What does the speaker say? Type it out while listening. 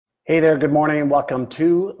Hey there, good morning, and welcome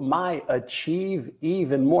to my Achieve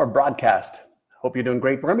Even More broadcast. Hope you're doing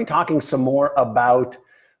great. We're going to be talking some more about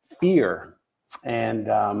fear. And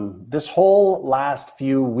this whole last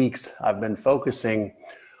few weeks, I've been focusing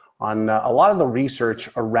on a lot of the research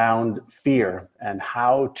around fear and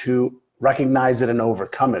how to recognize it and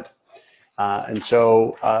overcome it. I'm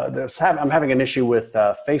having an issue with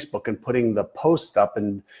Facebook and putting the post up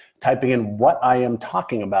and typing in what I am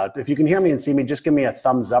talking about. If you can hear me and see me, just give me a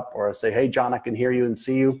thumbs up or say, hey, John, I can hear you and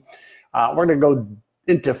see you. We're going to go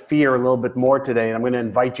into fear a little bit more today, and I'm going to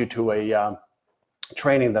invite you to a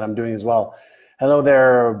training that I'm doing as well. Hello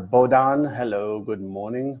there, Bodan. Hello, good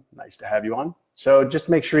morning. Nice to have you on. So just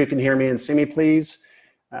make sure you can hear me and see me, please.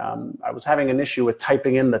 I was having an issue with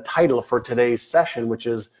typing in the title for today's session, which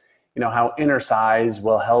is, how Innercise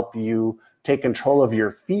will help you take control of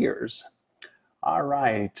your fears. All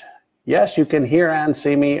right. Yes, you can hear and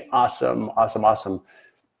see me. Awesome, awesome, awesome.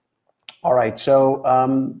 All right. So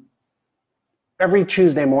every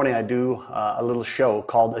Tuesday morning, I do a little show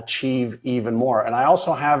called Achieve Even More. And I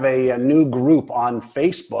also have a new group on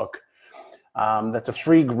Facebook that's a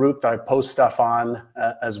free group that I post stuff on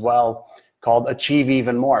as well, called Achieve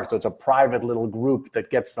Even More. So it's a private little group that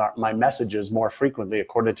gets my messages more frequently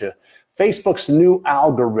according to Facebook's new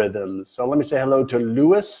algorithms. So let me say hello to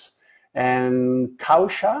Lewis and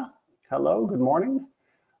Kausha. Hello, good morning.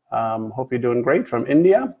 Hope you're doing great from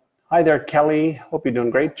India. Hi there, Kelly. Hope you're doing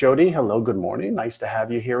great. Jody, hello, good morning. Nice to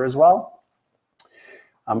have you here as well.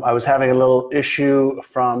 I was having a little issue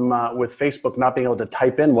with Facebook not being able to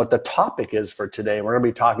type in what the topic is for today. We're going to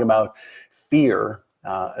be talking about fear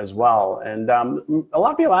as well. And a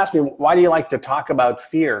lot of people ask me, why do you like to talk about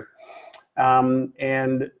fear?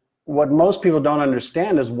 And what most people don't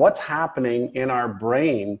understand is what's happening in our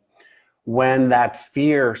brain when that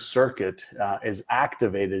fear circuit is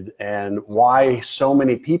activated, and why so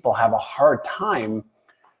many people have a hard time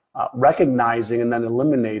recognizing and then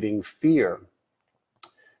eliminating fear.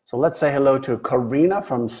 So let's say hello to Karina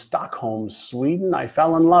from Stockholm, Sweden. I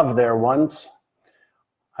fell in love there once.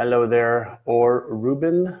 Hello there, or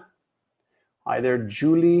Ruben. Hi there,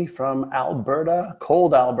 Julie from Alberta,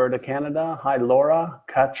 cold Alberta, Canada. Hi, Laura,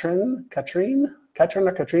 Katrin,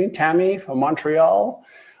 Tammy from Montreal.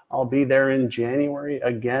 I'll be there in January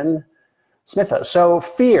again. Smitha, so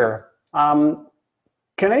fear. Can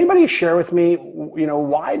anybody share with me,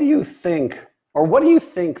 why do you think, or what do you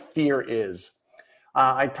think fear is?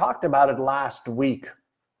 I talked about it last week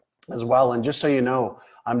as well, and just so you know,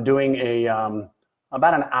 I'm doing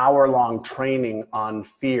about an hour-long training on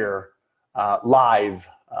fear live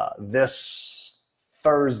this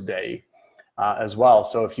Thursday as well.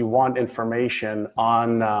 So if you want information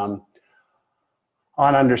on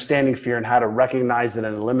understanding fear and how to recognize it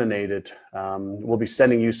and eliminate it, we'll be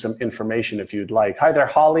sending you some information if you'd like. Hi there,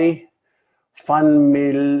 Holly.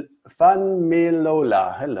 Funmilola.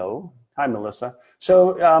 Hello. Hi, Melissa.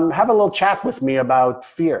 So have a little chat with me about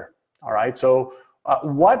fear. All right. So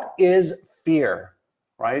what is fear?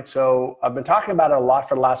 Right. So I've been talking about it a lot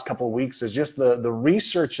for the last couple of weeks. Is just the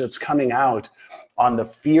research that's coming out on the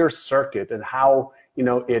fear circuit and how,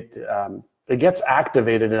 it gets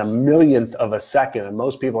activated in a millionth of a second. And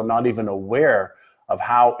most people are not even aware of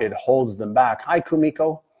how it holds them back. Hi,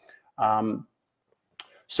 Kumiko.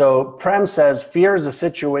 So Prem says, fear is a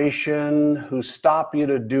situation who stop you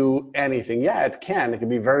to do anything. Yeah, it can. It can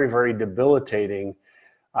be very, very debilitating.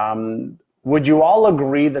 Would you all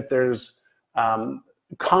agree that there's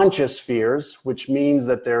conscious fears, which means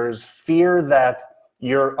that there's fear that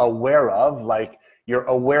you're aware of, like you're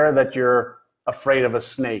aware that you're afraid of a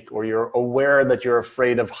snake, or you're aware that you're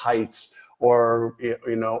afraid of heights, or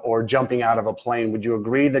or jumping out of a plane? Would you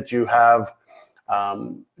agree that you have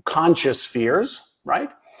conscious fears,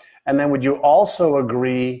 right? And then would you also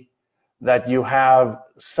agree that you have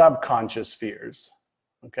subconscious fears?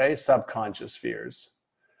 Okay, subconscious fears.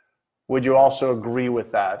 Would you also agree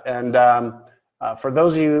with that? And for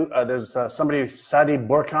those of you, there's somebody, Sadi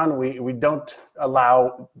Burkhan, we don't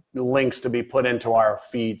allow links to be put into our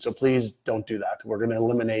feed, so please don't do that. We're going to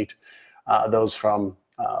eliminate those from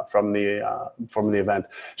the event.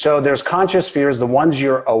 So there's conscious fears, the ones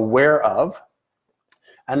you're aware of,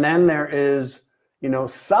 and then there is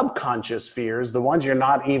subconscious fears, the ones you're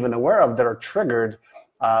not even aware of that are triggered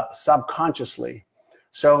subconsciously.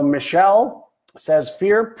 So Michelle says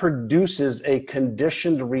fear produces a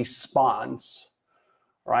conditioned response.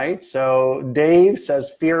 Right? So Dave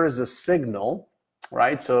says fear is a signal,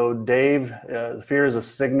 right? So Dave, fear is a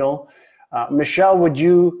signal. Michelle, would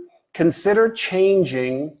you consider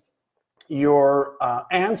changing your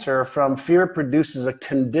answer from fear produces a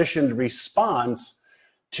conditioned response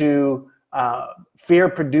to fear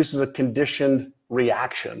produces a conditioned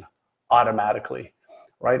reaction automatically,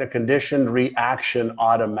 right? A conditioned reaction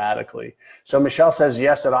automatically. So Michelle says,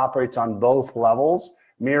 yes, it operates on both levels.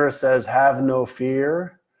 Mira says, have no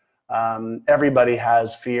fear. Everybody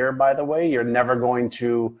has fear, by the way. You're never going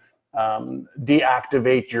to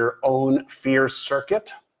deactivate your own fear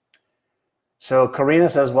circuit. So Karina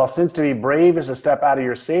says, well, since to be brave is a step out of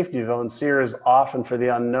your safety zone, fear is often for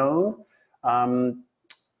the unknown.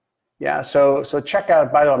 Yeah, so check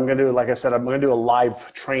out, by the way, I'm going to do, like I said, I'm going to do a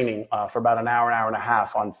live training for about an hour and a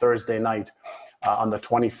half on Thursday night on the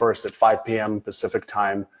 21st at 5 p.m. Pacific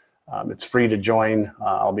time. It's free to join.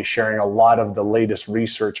 I'll be sharing a lot of the latest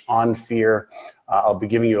research on fear. I'll be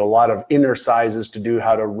giving you a lot of innercises to do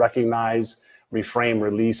how to recognize, reframe,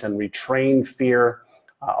 release, and retrain fear.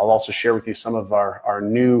 I'll also share with you some of our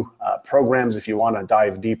new programs if you want to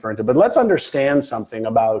dive deeper into. But let's understand something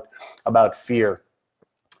about fear.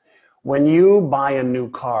 When you buy a new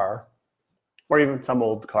car, or even some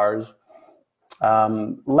old cars,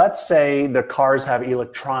 let's say the cars have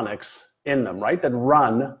electronics in them, right, that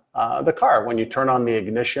run the car. When you turn on the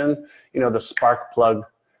ignition, the spark plug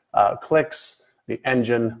clicks, the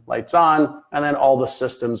engine lights on, and then all the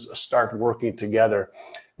systems start working together.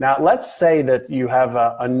 Now, let's say that you have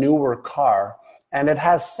a newer car and it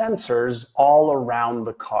has sensors all around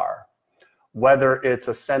the car, whether it's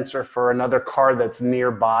a sensor for another car that's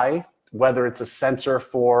nearby, whether it's a sensor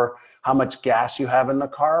for how much gas you have in the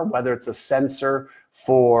car, whether it's a sensor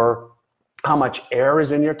for how much air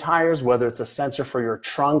is in your tires, whether it's a sensor for your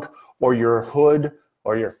trunk or your hood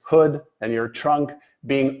and your trunk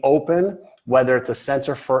being open, whether it's a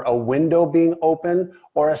sensor for a window being open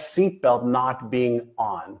or a seatbelt not being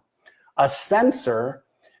on. A sensor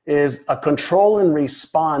is a control and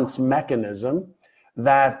response mechanism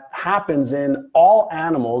that happens in all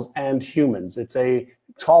animals and humans. It's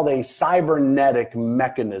called a cybernetic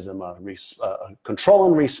mechanism, a control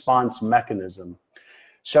and response mechanism.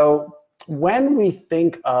 So when we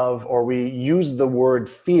think of or we use the word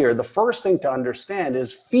fear, the first thing to understand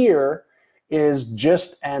is fear is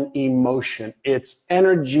just an emotion. It's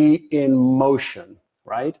energy in motion,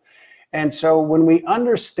 right? And so when we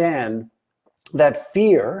understand that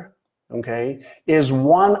fear, okay, is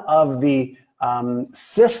one of the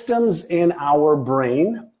systems in our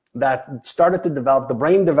brain that started to develop, the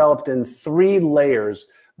brain developed in 3 layers.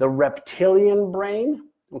 The reptilian brain,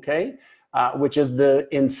 okay, which is the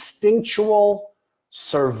instinctual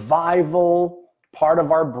survival part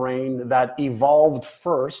of our brain that evolved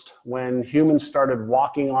first when humans started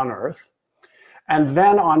walking on Earth. And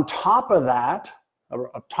then on top of that,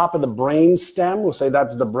 up top of the brain stem, we'll say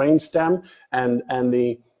that's the brain stem and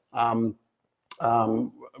the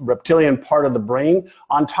reptilian part of the brain.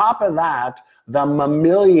 On top of that, the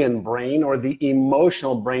mammalian brain or the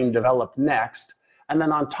emotional brain developed next. And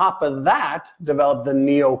then on top of that, developed the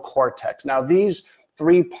neocortex. Now, these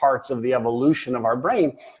 3 parts of the evolution of our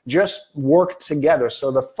brain just work together.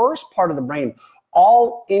 So the first part of the brain,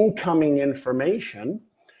 all incoming information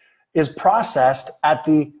is processed at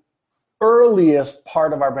the earliest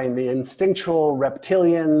part of our brain, the instinctual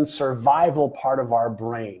reptilian survival part of our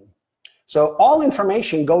brain. So all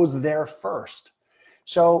information goes there first.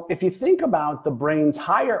 So if you think about the brain's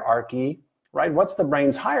hierarchy, right, what's the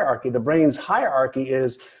brain's hierarchy? The brain's hierarchy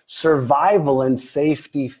is survival and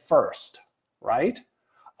safety first, right?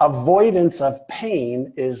 Avoidance of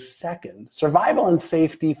pain is second. Survival and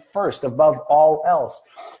safety first, above all else.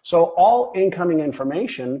 So all incoming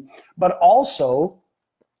information, but also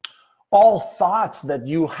all thoughts that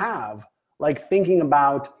you have, like thinking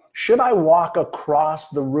about, should I walk across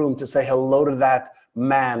the room to say hello to that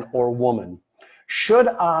man or woman? Should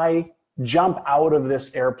I jump out of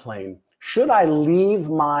this airplane? Should I leave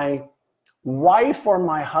my wife or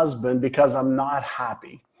my husband because I'm not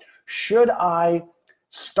happy? Should I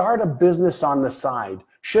start a business on the side?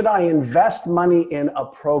 Should I invest money in a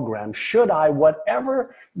program? Should I,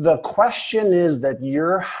 whatever the question is that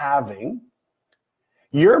you're having,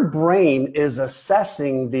 your brain is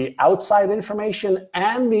assessing the outside information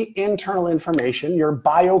and the internal information, your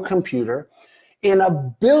biocomputer, in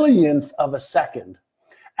a billionth of a second.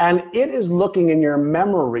 And it is looking in your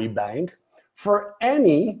memory bank for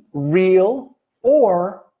any real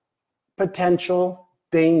or potential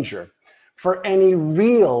danger, for any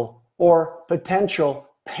real or potential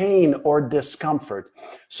pain or discomfort.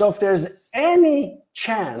 So if there's any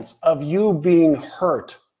chance of you being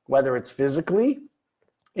hurt, whether it's physically,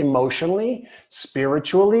 emotionally,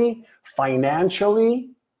 spiritually,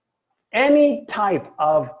 financially, any type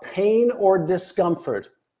of pain or discomfort,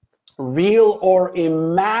 real or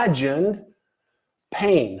imagined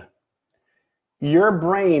pain, your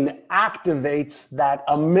brain activates that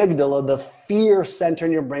amygdala, the fear center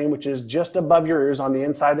in your brain, which is just above your ears on the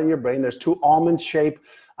inside of your brain. There's two almond-shaped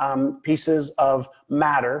pieces of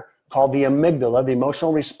matter called the amygdala, the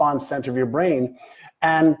emotional response center of your brain.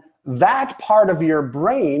 And that part of your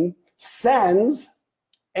brain sends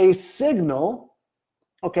a signal,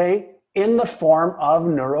 okay, in the form of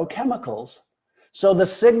neurochemicals. So the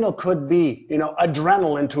signal could be,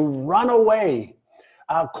 adrenaline to run away,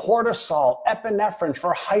 cortisol, epinephrine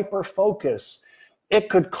for hyperfocus. It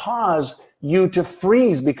could cause you to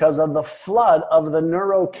freeze because of the flood of the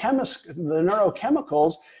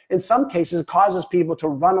neurochemicals. In some cases, it causes people to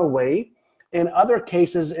run away. In other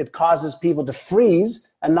cases, it causes people to freeze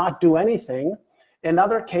and not do anything. In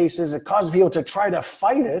other cases, it causes people to try to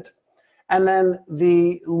fight it. And then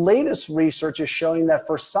the latest research is showing that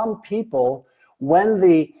for some people, when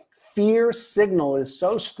the fear signal is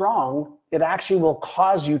so strong, it actually will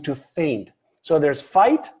cause you to faint. So there's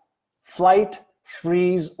fight, flight,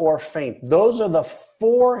 freeze, or faint. Those are the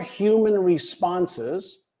 4 human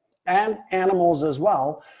responses, and animals as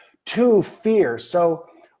well, to fear. So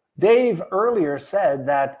Dave earlier said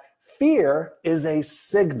that fear is a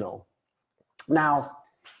signal. Now,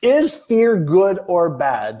 is fear good or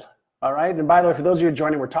bad? All right. And by the way, for those of you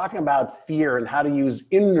joining, we're talking about fear and how to use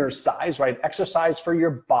Innercise, right? Exercise for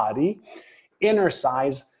your body,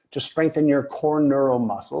 Innercise to strengthen your core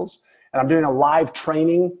neuromuscles. And I'm doing a live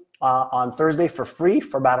training on Thursday for free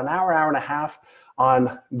for about an hour, hour and a half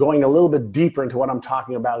on going a little bit deeper into what I'm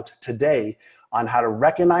talking about today on how to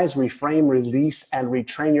recognize, reframe, release, and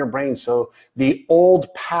retrain your brain so the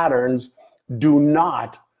old patterns do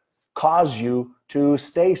not cause you to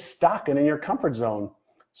stay stuck and in your comfort zone.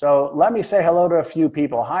 So let me say hello to a few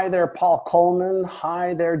people. Hi there, Paul Coleman.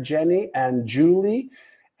 Hi there, Jenny and Julie.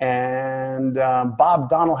 And Bob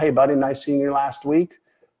Donald. Hey, buddy, nice seeing you last week.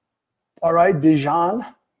 All right, Dijon.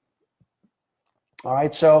 All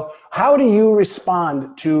right, so how do you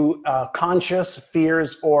respond to conscious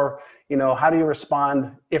fears, or how do you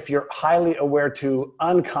respond if you're highly aware to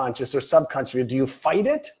unconscious or subconscious? Do you fight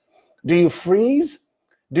it? Do you freeze?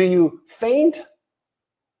 Do you faint?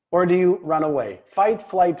 Or do you run away? Fight,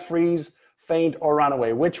 flight, freeze, faint, or run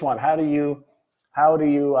away? Which one? How do you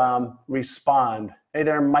respond? Hey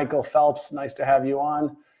there, Michael Phelps. Nice to have you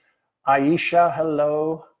on. Aisha,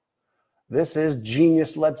 hello. This is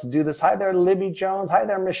genius. Let's do this. Hi there, Libby Jones. Hi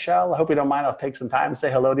there, Michelle. I hope you don't mind. I'll take some time and say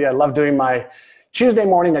hello to you. I love doing my Tuesday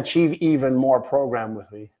morning Achieve Even More program with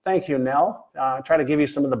me. Thank you, Nell. I try to give you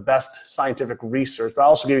some of the best scientific research, but I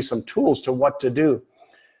also give you some tools to what to do.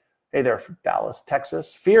 Hey there, Dallas,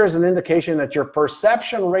 Texas. Fear is an indication that your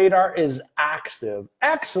perception radar is active.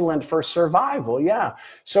 Excellent for survival, yeah.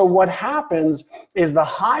 So what happens is the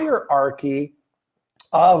hierarchy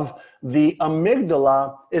of the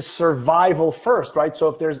amygdala is survival first, right? So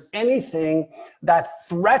if there's anything that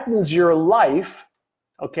threatens your life,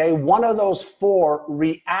 okay, one of those 4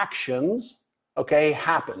 reactions, okay,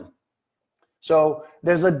 happen. So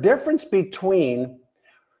there's a difference between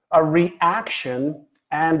a reaction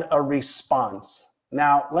and a response.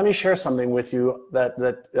 Now, let me share something with you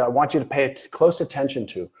that I want you to pay close attention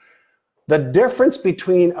to. The difference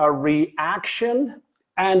between a reaction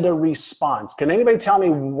and a response. Can anybody tell me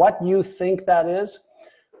what you think that is?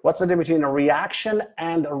 What's the difference between a reaction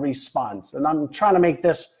and a response? And I'm trying to make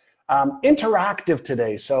this interactive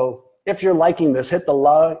today. So if you're liking this, hit the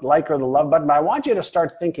like or the love button. But I want you to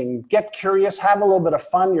start thinking, get curious, have a little bit of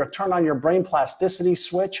fun. You'll turn on your brain plasticity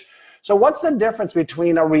switch. So what's the difference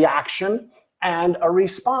between a reaction and a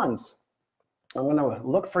response? I'm going to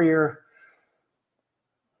look for your...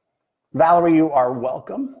 Valerie, you are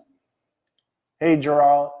welcome. Hey,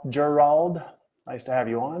 Gerald, nice to have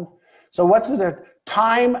you on. So what's the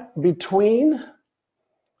time between?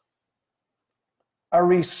 A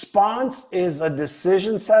response is a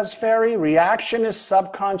decision, says Ferry. Reaction is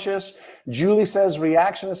subconscious. Julie says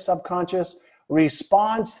reaction is subconscious.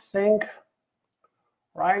 Response, think.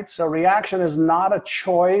 Right? So reaction is not a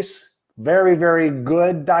choice. Very, very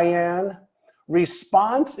good, Diane.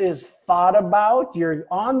 Response is thought about. You're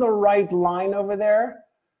on the right line over there.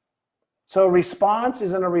 So response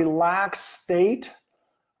is in a relaxed state,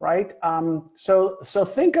 right? So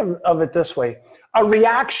think of it this way. A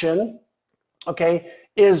reaction, okay,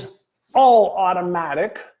 is all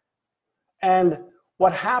automatic. And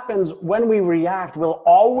what happens when we react, we'll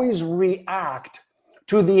always react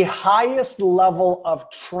to the highest level of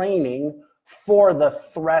training for the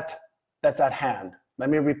threat that's at hand. Let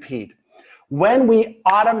me repeat. When we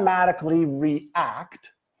automatically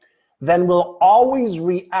react, then we'll always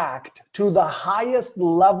react to the highest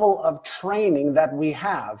level of training that we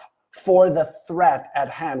have for the threat at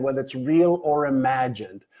hand, whether it's real or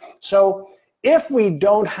imagined. So if we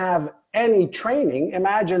don't have any training,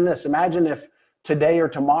 imagine this. Imagine if today or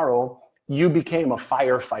tomorrow you became a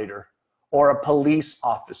firefighter or a police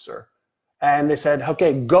officer, and they said,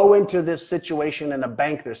 okay, go into this situation in a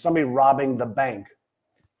bank. There's somebody robbing the bank.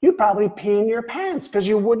 You'd probably pee in your pants because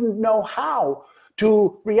you wouldn't know how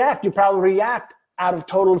to react. You probably react out of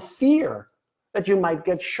total fear that you might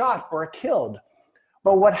get shot or killed.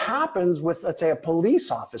 But what happens with, let's say, a police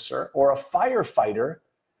officer or a firefighter,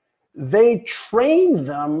 they train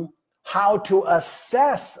them how to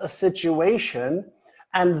assess a situation,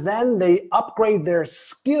 and then they upgrade their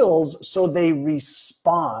skills so they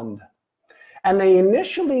respond. And they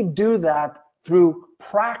initially do that through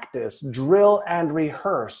practice, drill and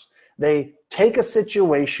rehearse. They take a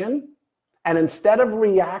situation, and instead of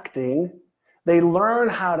reacting, they learn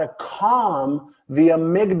how to calm the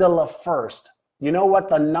amygdala first. You know what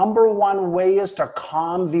the number one way is to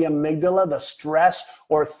calm the amygdala, the stress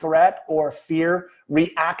or threat or fear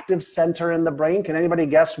reactive center in the brain? Can anybody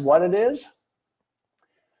guess what it is?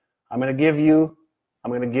 I'm going to give you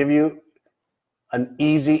an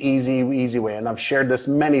easy way. And I've shared this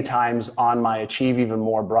many times on my Achieve Even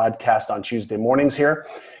More broadcast on Tuesday mornings here.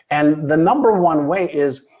 And the number one way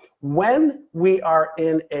is when we are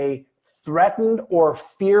in a threatened or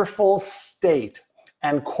fearful state,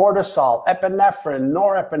 and cortisol, epinephrine,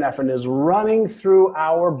 norepinephrine is running through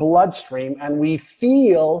our bloodstream, and we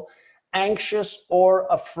feel anxious or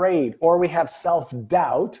afraid, or we have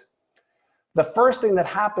self-doubt, the first thing that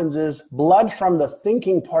happens is blood from the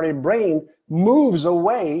thinking part of your brain moves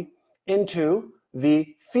away into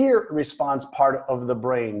the fear response part of the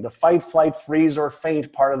brain, the fight, flight, freeze, or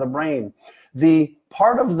faint part of the brain. The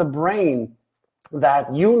part of the brain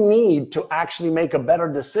that you need to actually make a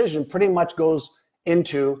better decision pretty much goes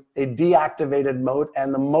into a deactivated mode,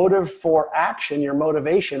 and the motive for action, your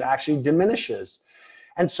motivation, actually diminishes.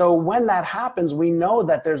 And so when that happens, we know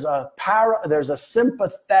that there's a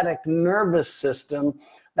sympathetic nervous system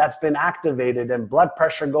that's been activated, and blood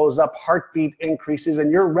pressure goes up, heartbeat increases,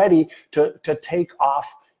 and you're ready to take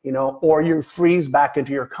off, or you freeze back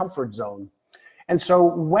into your comfort zone. And so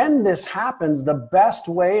when this happens, the best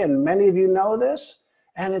way, and many of you know this,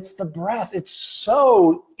 and it's the breath. It's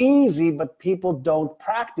so easy, but people don't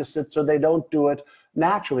practice it, so they don't do it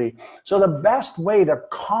naturally. So the best way to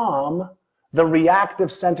calm the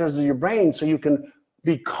reactive centers of your brain so you can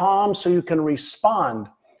be calm, so you can respond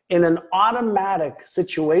in an automatic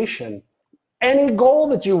situation, any goal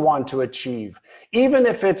that you want to achieve, even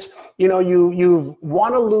if it's, you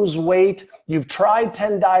want to lose weight, you've tried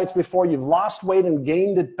 10 diets before, you've lost weight and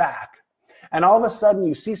gained it back. And all of a sudden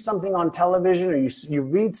you see something on television, or you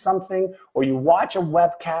read something, or you watch a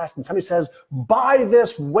webcast, and somebody says, buy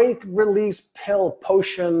this weight release pill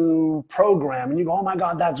potion program. And you go, oh my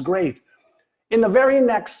God, that's great. In the very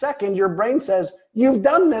next second, your brain says, you've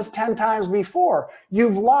done this 10 times before.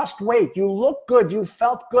 You've lost weight. You look good. You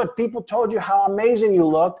felt good. People told you how amazing you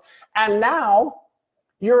looked. And now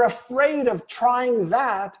you're afraid of trying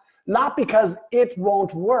that, not because it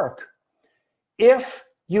won't work. If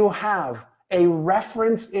you have a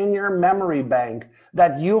reference in your memory bank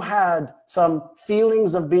that you had some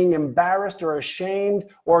feelings of being embarrassed or ashamed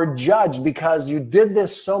or judged because you did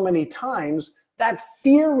this so many times, that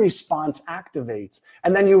fear response activates.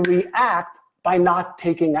 And then you react by not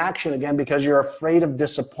taking action again because you're afraid of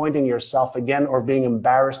disappointing yourself again, or being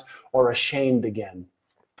embarrassed or ashamed again.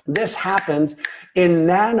 This happens in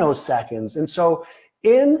nanoseconds. And so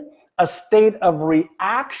in a state of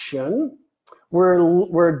reaction,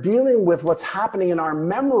 we're dealing with what's happening in our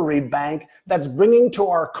memory bank that's bringing to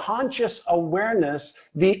our conscious awareness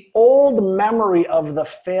the old memory of the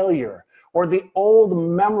failure, or the old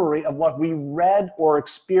memory of what we read or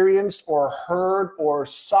experienced or heard or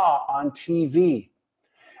saw on TV.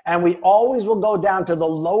 And we always will go down to the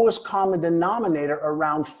lowest common denominator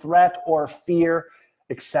around threat or fear,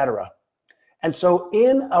 etc. And so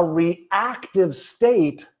in a reactive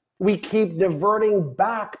state, we keep diverting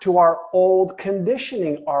back to our old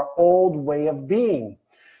conditioning, our old way of being.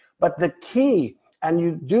 But the key, and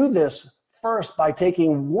you do this first by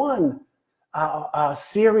taking one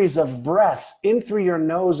series of breaths in through your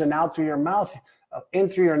nose and out through your mouth, in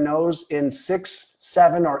through your nose in 6,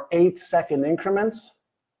 7, or 8 second increments.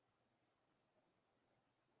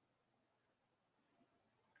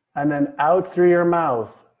 And then out through your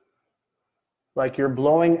mouth, like you're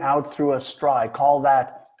blowing out through a straw. I call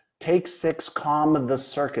that Take 6, calm the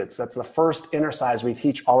circuits. That's the first Innercise we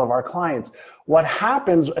teach all of our clients. What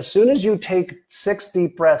happens as soon as you take 6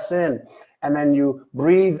 deep breaths in and then you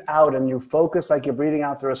breathe out and you focus like you're breathing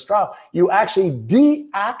out through a straw, you actually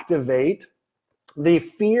deactivate the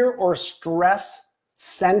fear or stress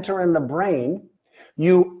center in the brain.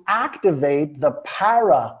 You activate the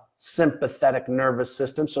parasympathetic nervous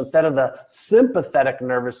system. So instead of the sympathetic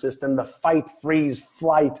nervous system, the fight, freeze,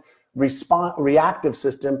 flight, reactive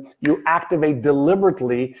system, you activate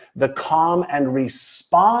deliberately the calm and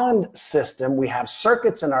respond system. We have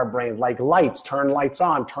circuits in our brain like lights, turn lights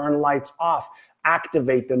on, turn lights off,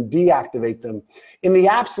 activate them, deactivate them. In the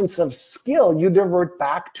absence of skill, you divert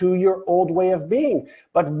back to your old way of being.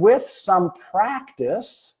 But with some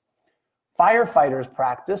practice, firefighters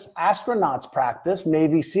practice, astronauts practice,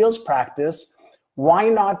 Navy SEALs practice, why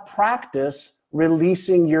not practice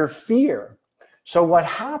releasing your fear? So what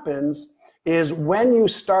happens is when you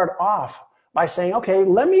start off by saying, okay,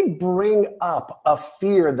 let me bring up a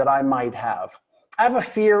fear that I might have. I have a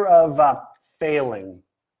fear of failing,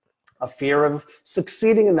 a fear of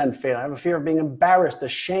succeeding and then failing. I have a fear of being embarrassed,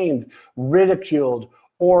 ashamed, ridiculed,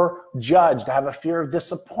 or judged. I have a fear of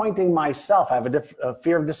disappointing myself. I have a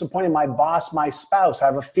fear of disappointing my boss, my spouse. I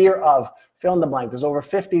have a fear of fill in the blank. There's over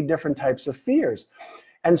 50 different types of fears.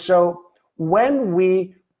 And so when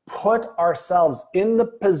we put ourselves in the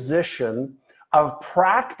position of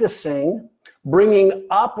practicing bringing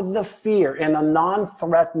up the fear in a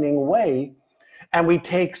non-threatening way, and we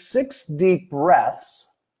take 6 deep breaths,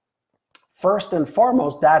 first and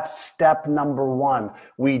foremost, that's step number 1.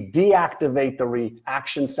 We deactivate the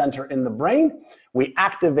reaction center in the brain, we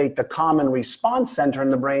activate the calm and response center in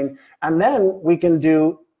the brain, and then we can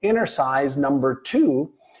do Innercise number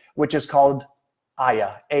 2, which is called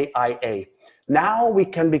AYA, A-I-A. Now we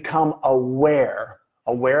can become aware.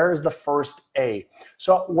 Aware is the first A.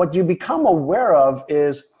 So what you become aware of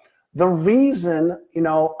is the reason,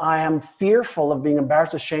 I am fearful of being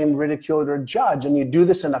embarrassed, ashamed, ridiculed, or judged. And you do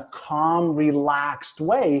this in a calm, relaxed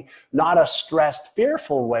way, not a stressed,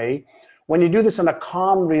 fearful way. When you do this in a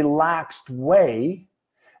calm, relaxed way,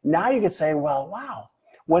 now you can say, well, wow.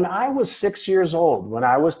 When I was 6 years old, when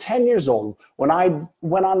I was 10 years old, when I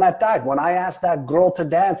went on that diet, when I asked that girl to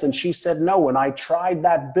dance and she said no, when I tried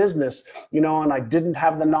that business, and I didn't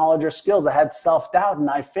have the knowledge or skills, I had self-doubt and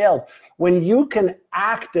I failed. When you can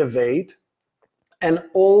activate an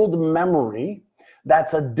old memory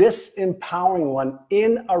that's a disempowering one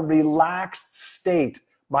in a relaxed state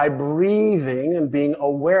by breathing and being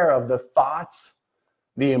aware of the thoughts,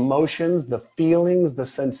 the emotions, the feelings, the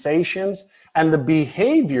sensations, and the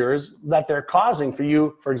behaviors that they're causing for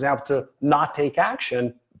you, for example, to not take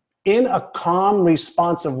action in a calm,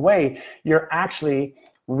 responsive way, you're actually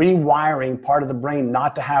rewiring part of the brain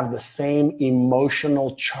not to have the same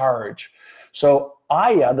emotional charge. So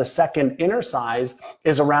AYA, the second Innercise,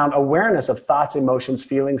 is around awareness of thoughts, emotions,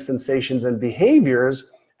 feelings, sensations, and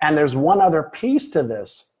behaviors. And there's one other piece to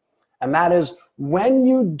this, and that is when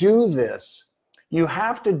you do this, you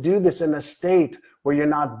have to do this in a state where you're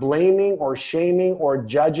not blaming or shaming or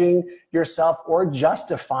judging yourself or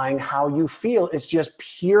justifying how you feel. It's just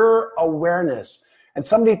pure awareness. And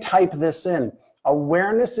somebody type this in.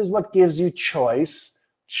 Awareness is what gives you choice.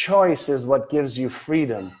 Choice is what gives you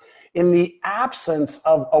freedom. In the absence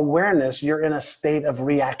of awareness, you're in a state of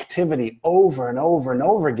reactivity over and over and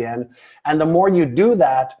over again. And the more you do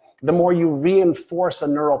that, the more you reinforce a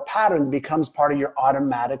neural pattern that becomes part of your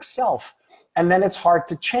automatic self. And then it's hard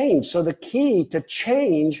to change. So the key to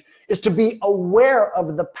change is to be aware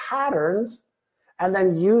of the patterns and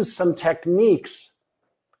then use some techniques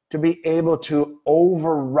to be able to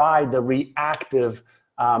override the reactive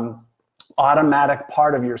automatic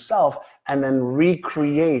part of yourself and then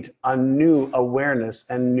recreate a new awareness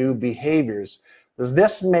and new behaviors. Does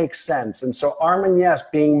this make sense? And so Armin, yes,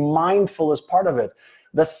 being mindful is part of it.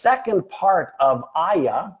 The second part of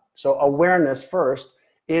AYA, so awareness first,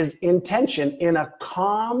 is intention in a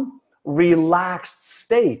calm, relaxed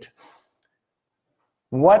state.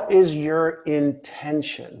 What is your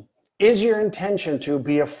intention? Is your intention to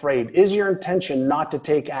be afraid? Is your intention not to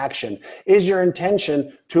take action? Is your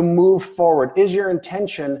intention to move forward? Is your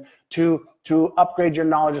intention to upgrade your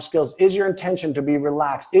knowledge or skills? Is your intention to be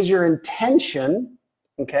relaxed? Is your intention,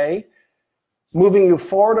 okay, moving you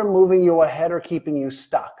forward or moving you ahead or keeping you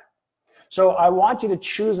stuck? So I want you to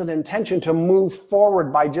choose an intention to move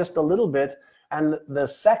forward by just a little bit. And the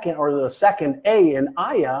second A in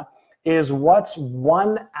AYA is what's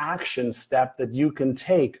one action step that you can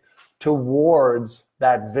take towards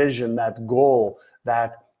that vision, that goal,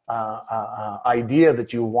 that idea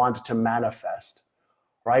that you want to manifest,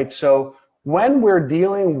 right? So when we're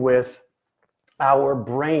dealing with our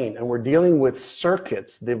brain and we're dealing with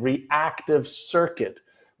circuits, the reactive circuit,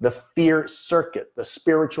 the fear circuit, the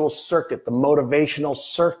spiritual circuit, the motivational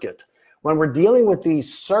circuit. When we're dealing with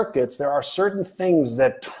these circuits, there are certain things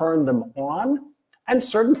that turn them on and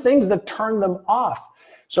certain things that turn them off.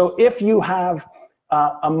 So if you have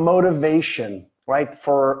a motivation, right,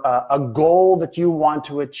 for a goal that you want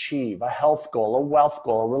to achieve, a health goal, a wealth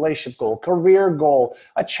goal, a relationship goal, career goal,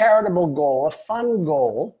 a charitable goal, a fun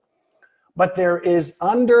goal, but there is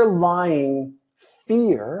underlying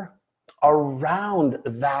fear around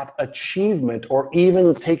that achievement, or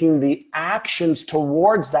even taking the actions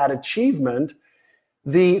towards that achievement,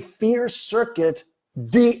 the fear circuit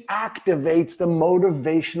deactivates the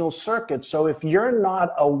motivational circuit. So if you're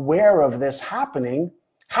not aware of this happening,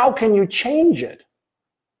 how can you change it?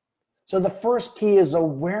 So the first key is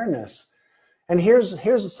awareness. And here's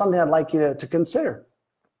something I'd like you to consider.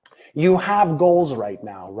 You have goals right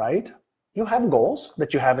now, right? You have goals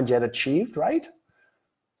that you haven't yet achieved, right?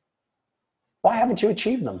 Why haven't you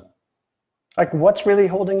achieved them? Like, what's really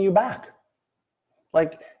holding you back?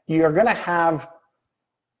 Like, you're going to have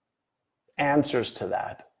answers to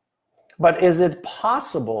that. But is it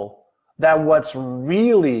possible that what's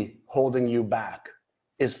really holding you back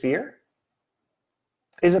is fear?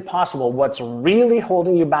 Is it possible what's really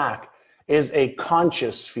holding you back is a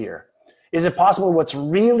conscious fear? Is it possible what's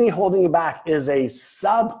really holding you back is a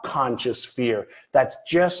subconscious fear that's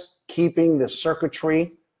just keeping the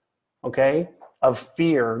circuitry, okay, of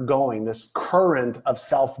fear going, this current of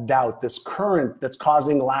self-doubt, this current that's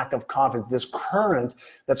causing lack of confidence, this current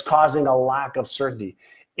that's causing a lack of certainty?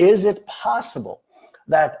 Is it possible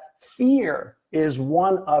that fear is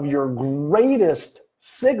one of your greatest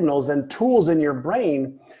signals and tools in your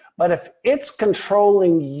brain, but if it's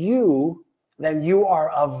controlling you, then you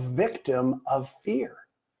are a victim of fear?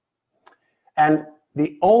 And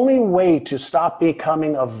the only way to stop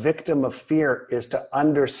becoming a victim of fear is to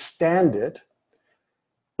understand it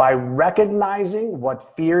by recognizing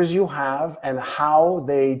what fears you have and how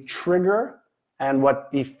they trigger and what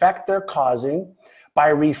effect they're causing, by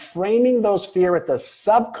reframing those fears at the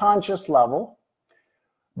subconscious level,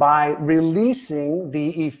 by releasing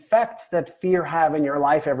the effects that fear have in your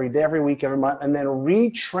life every day, every week, every month, and then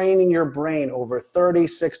retraining your brain over 30,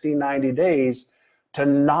 60, 90 days to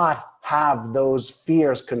not have those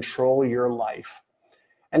fears control your life.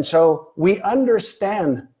 And so we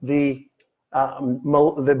understand the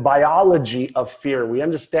biology of fear. We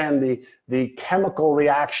understand the chemical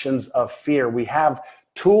reactions of fear. We have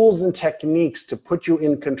tools and techniques to put you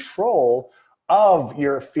in control of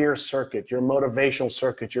your fear circuit, your motivational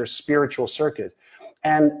circuit, your spiritual circuit.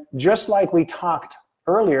 And just like we talked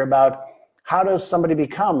earlier about how does somebody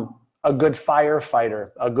become a good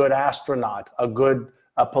firefighter, a good astronaut,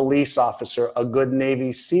 a police officer, a good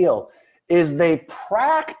Navy SEAL, is they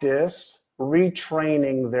practice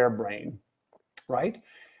retraining their brain, right?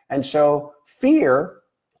 And so fear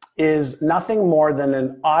is nothing more than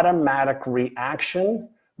an automatic reaction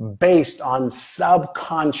based on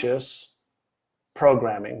subconscious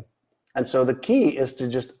programming. And so the key is to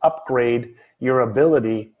just upgrade your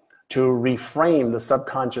ability to reframe the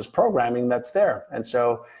subconscious programming that's there. And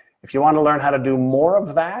so if you want to learn how to do more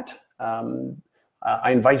of that,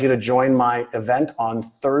 I invite you to join my event on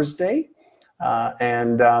Thursday.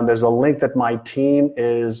 And there's a link that my team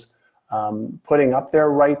is putting up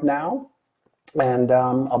there right now. And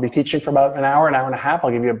I'll be teaching for about an hour and a half.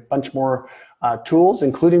 I'll give you a bunch more tools,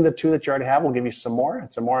 including the two that you already have. We'll give you some more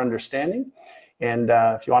and some more understanding. And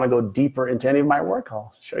if you want to go deeper into any of my work,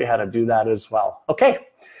 I'll show you how to do that as well. Okay,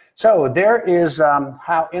 so there is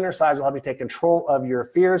how Innercise will help you take control of your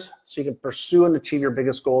fears so you can pursue and achieve your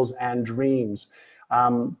biggest goals and dreams.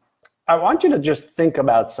 I want you to just think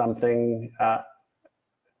about something.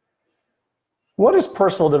 What is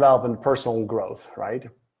personal development, personal growth, right?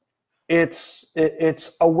 It's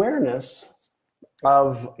awareness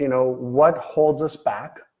of, what holds us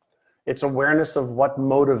back. It's awareness of what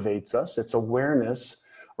motivates us. It's awareness,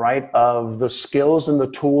 right, of the skills and the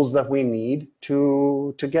tools that we need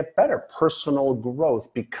to get better. Personal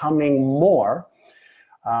growth, becoming more,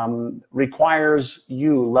 requires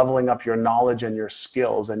you leveling up your knowledge and your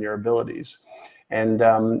skills and your abilities.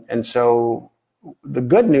 And so the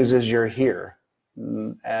good news is you're here.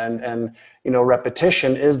 And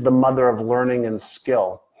repetition is the mother of learning and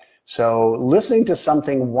skill. So listening to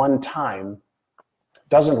something one time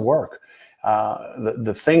doesn't work.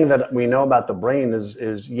 The thing that we know about the brain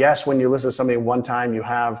is yes, when you listen to something one time, you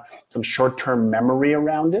have some short-term memory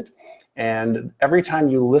around it. And every time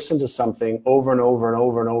you listen to something over and over and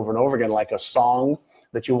over and over and over again, like a song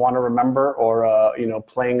that you want to remember, or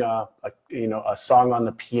playing a song on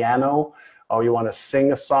the piano, or you want to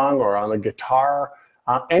sing a song, or on the guitar,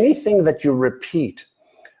 anything that you repeat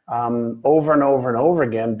over and over and over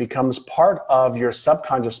again becomes part of your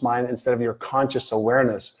subconscious mind instead of your conscious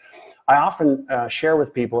awareness. I often share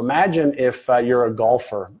with people, imagine if you're a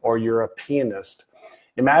golfer or you're a pianist.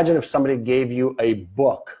 Imagine if somebody gave you a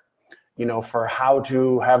book, you know, for how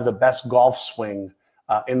to have the best golf swing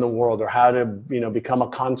in the world, or how to, you know, become a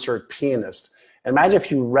concert pianist. Imagine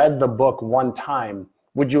if you read the book one time.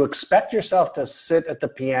 Would you expect yourself to sit at the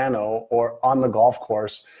piano or on the golf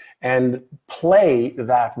course and play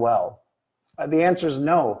that well? The answer is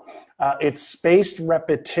no. It's spaced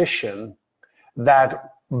repetition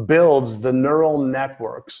that builds the neural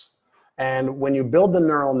networks. And when you build the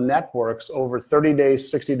neural networks over 30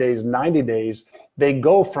 days, 60 days, 90 days, they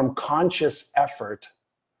go from conscious effort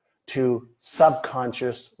to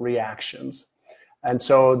subconscious reactions. And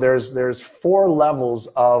so there's 4 levels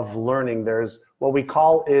of learning. There's what we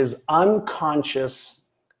call is unconscious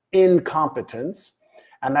incompetence.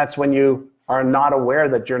 And that's when you are not aware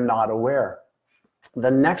that you're not aware.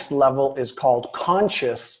 The next level is called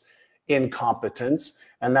conscious incompetence.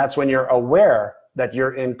 And that's when you're aware that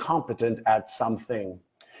you're incompetent at something.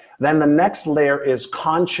 Then the next layer is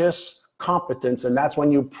conscious competence. And that's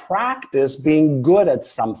when you practice being good at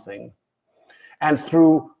something. And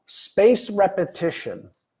through spaced repetition,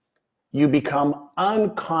 you become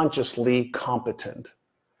unconsciously competent.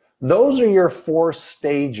 Those are your 4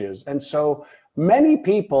 stages. And so many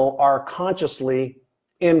people are consciously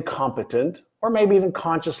incompetent, or maybe even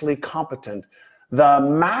consciously competent. The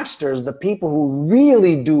masters, the people who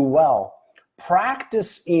really do well,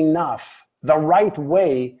 practice enough the right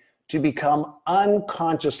way to become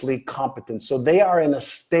unconsciously competent. So they are in a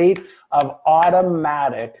state of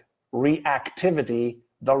automatic reactivity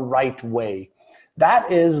the right way.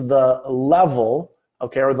 That is the level,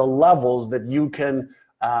 okay, or the levels that you can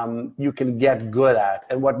get good at.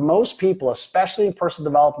 And what most people, especially in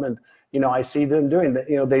personal development, you know, I see them doing that.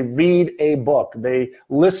 You know, they read a book, they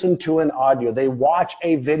listen to an audio, they watch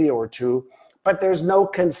a video or two, but there's no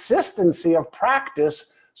consistency of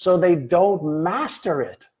practice, so they don't master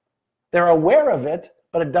it. They're aware of it,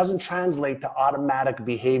 but it doesn't translate to automatic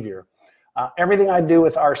behavior. Everything I do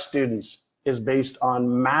with our students is based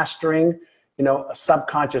on mastering, you know, a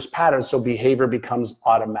subconscious pattern, so behavior becomes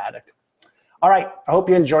automatic. All right, I hope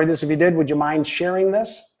you enjoyed this. If you did, would you mind sharing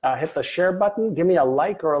this? Hit the share button, give me a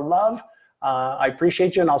like or a love. I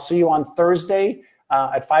appreciate you, and I'll see you on Thursday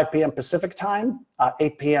at 5 p.m. Pacific time,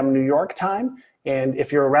 8 p.m. New York time. And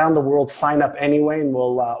if you're around the world, sign up anyway, and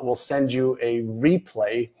we'll send you a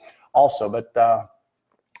replay also. But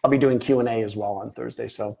I'll be doing Q&A as well on Thursday.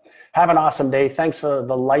 So have an awesome day. Thanks for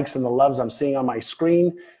the likes and the loves I'm seeing on my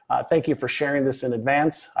screen. Thank you for sharing this in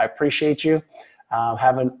advance. I appreciate you.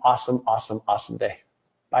 Have an awesome, awesome, awesome day.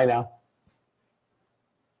 Bye now.